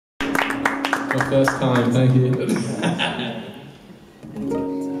My first time, thank you.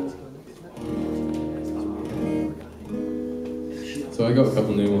 So I got a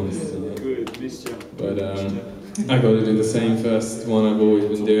couple new ones today. But I got to do the same first one I've always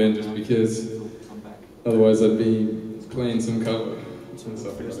been doing, just because otherwise I'd be playing some cover and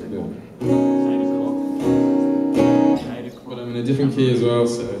stuff like that. But I'm in a different key as well,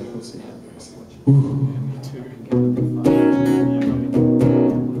 so we'll see how it goes.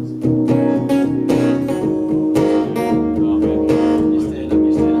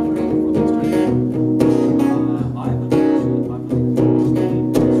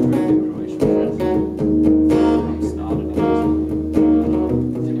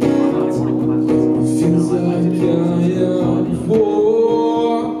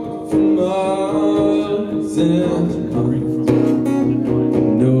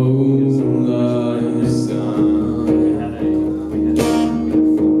 No lifestyle.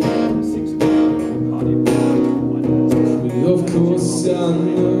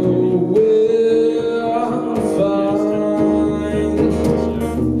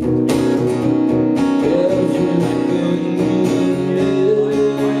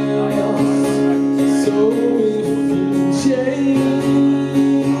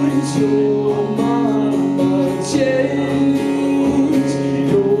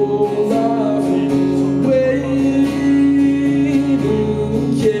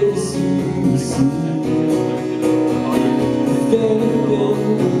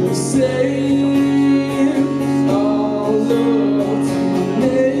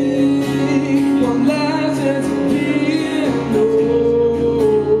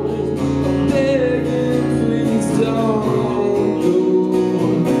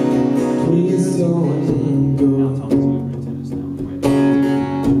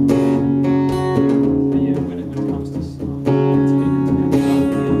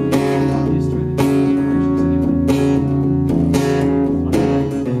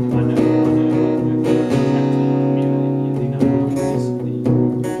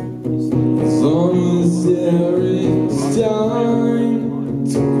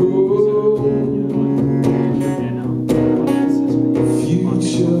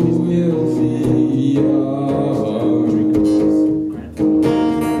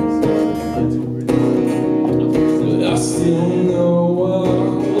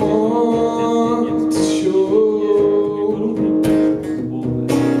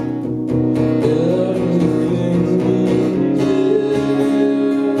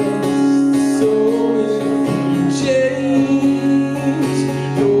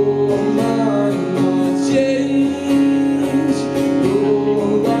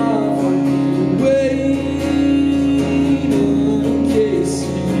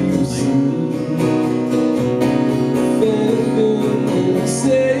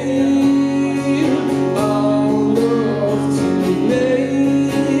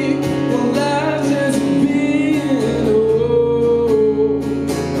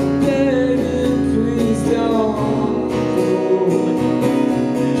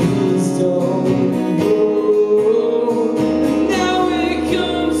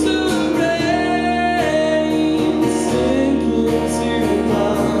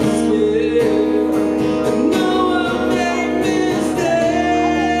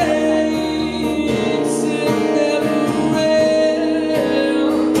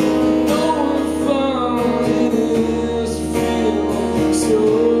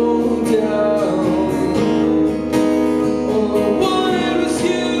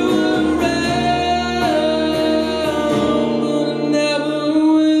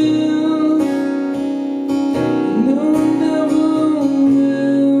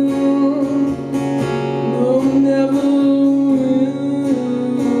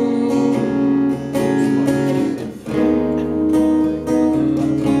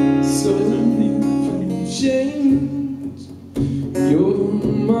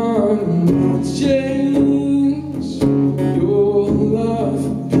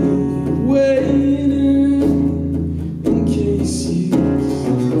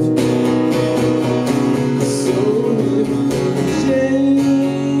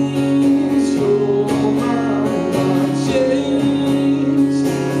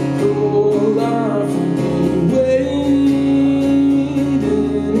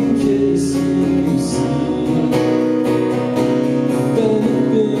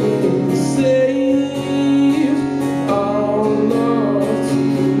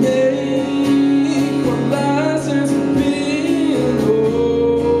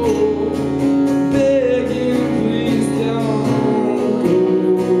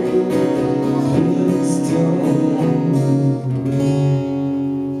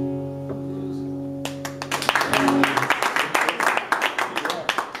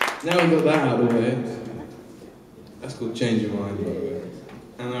 now we got that out of the way. That's called Change Your Mind, by the way.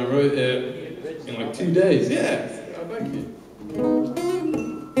 And I wrote it in like 2 days. Yeah, oh, thank you.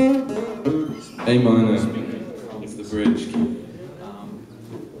 A minor is the bridge.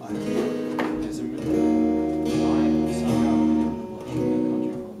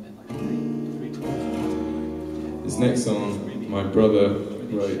 This next song, my brother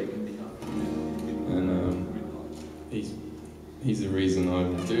wrote, and he's the reason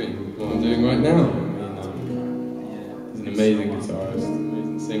I'm doing what I'm doing right now. I mean, he's an amazing guitarist,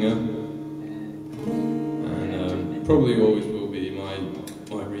 amazing singer, and probably always will be my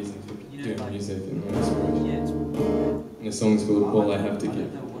reason for doing music and my inspiration. And the song's called All I Have to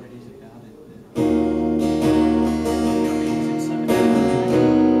Give.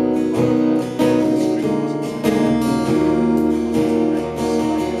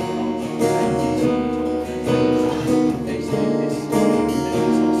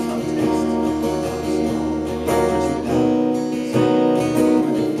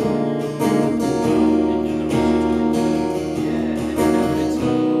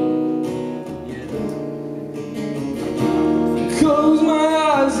 Close my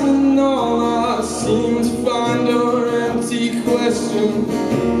eyes and all I seem to find are empty questions.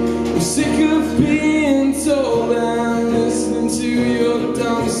 I'm sick of being told and listening to your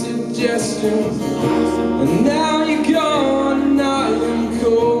dumb suggestions. And now you're gone and I am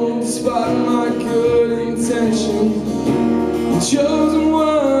cold despite my good intentions. The chosen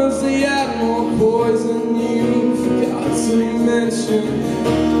words, they had more poison you forgot to mention.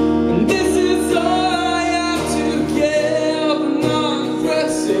 And this is all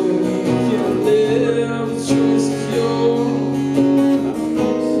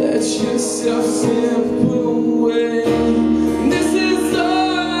simple way. This is all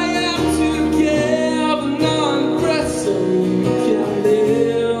I have to give, non-aggressive. You can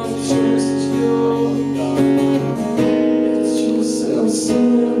live just it's just a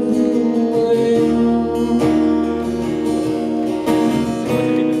simple way.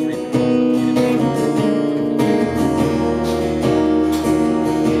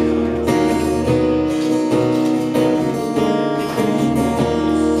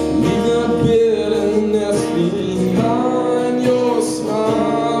 Behind your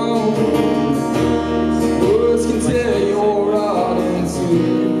smile, words can tear your heart in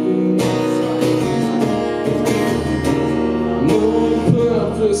two. No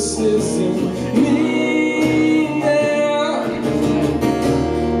purpose is in me now,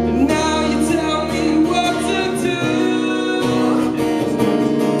 but now you tell me what to do.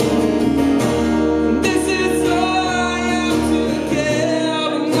 This is all I have to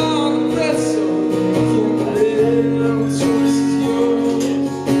give, and all the rest of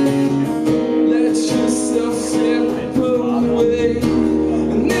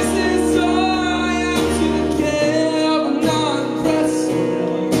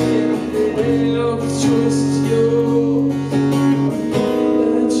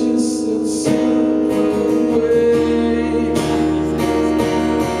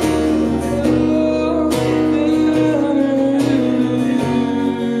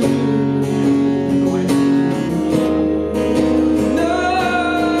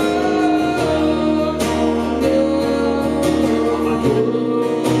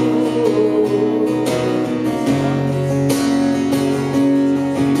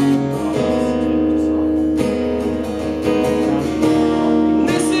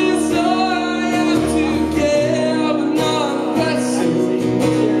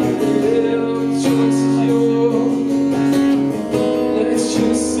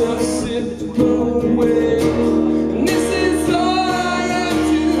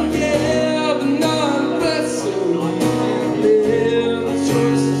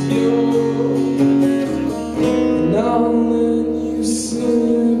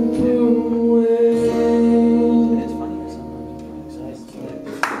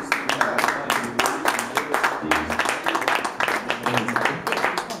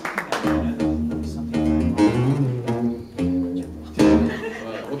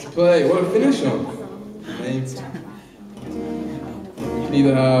play, what a finish on. Amazing. You can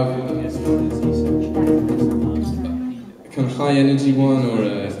either have a kind of high energy one or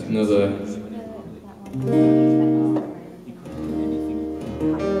another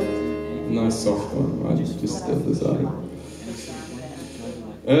nice soft one. I just still decide.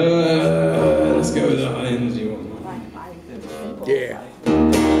 Let's go with the high energy one. Yeah.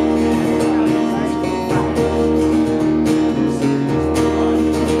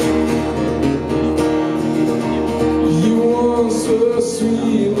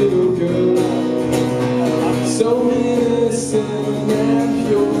 Sweet little girl, so innocent and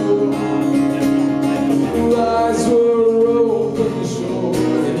pure.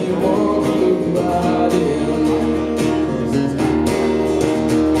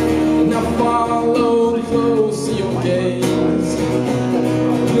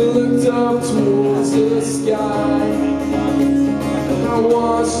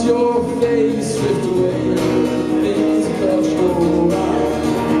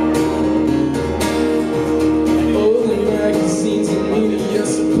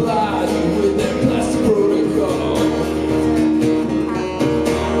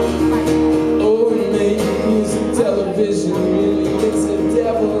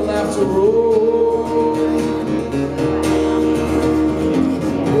 after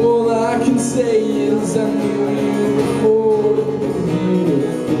all I can say is I knew you before you were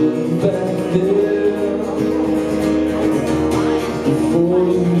beautiful back there. Before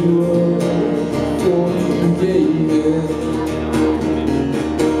you gave in.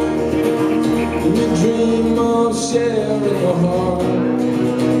 You dream of sharing your heart,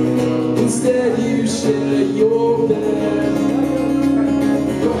 instead you share your bed.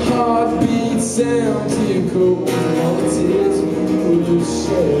 Your heartbeat sounds here cold, all the tears you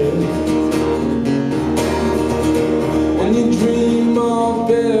shed. And you dream of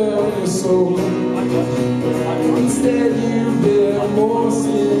bearing your soul, instead you bear more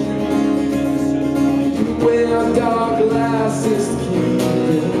skin. You wear dark glasses to keep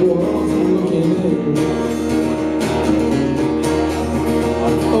anyone from looking in.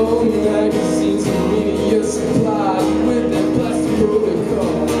 Oh, magazines and media supply you with that plastic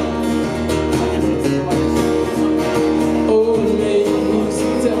protocol. Oh, making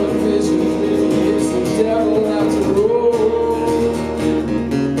music, television, it's the devil after all.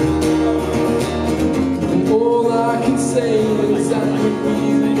 And all I can say is I knew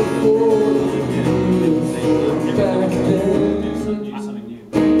you before you back then.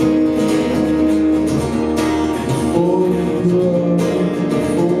 Before you grew up.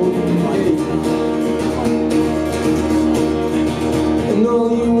 And all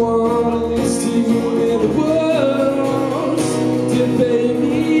you want is to hear the words, dear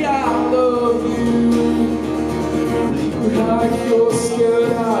baby, I love you. You hide your skirt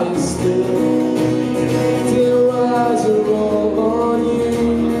high still, their eyes are all on you.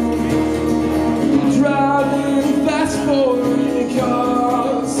 You're driving fast forward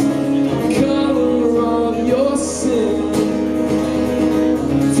cars, color of your sin.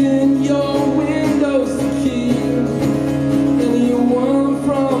 In your windows the key, and you won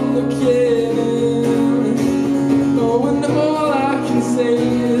from the beginning. Oh, and all I can say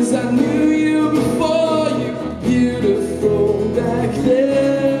is I knew you before you were beautiful back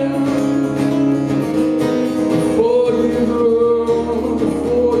then. Before you grew,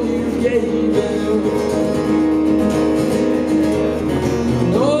 before you gave in.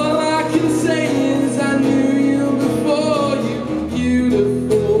 And all I can say is I knew you before you were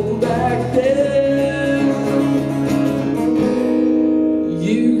beautiful back then.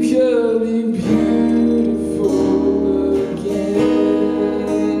 You could be beautiful again.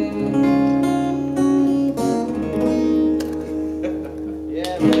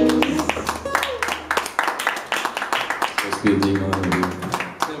 Yeah, man. Supposed to be a D minor.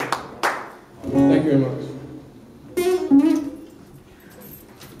 Thank you very much.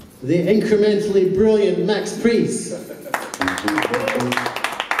 The incrementally brilliant Max Preece.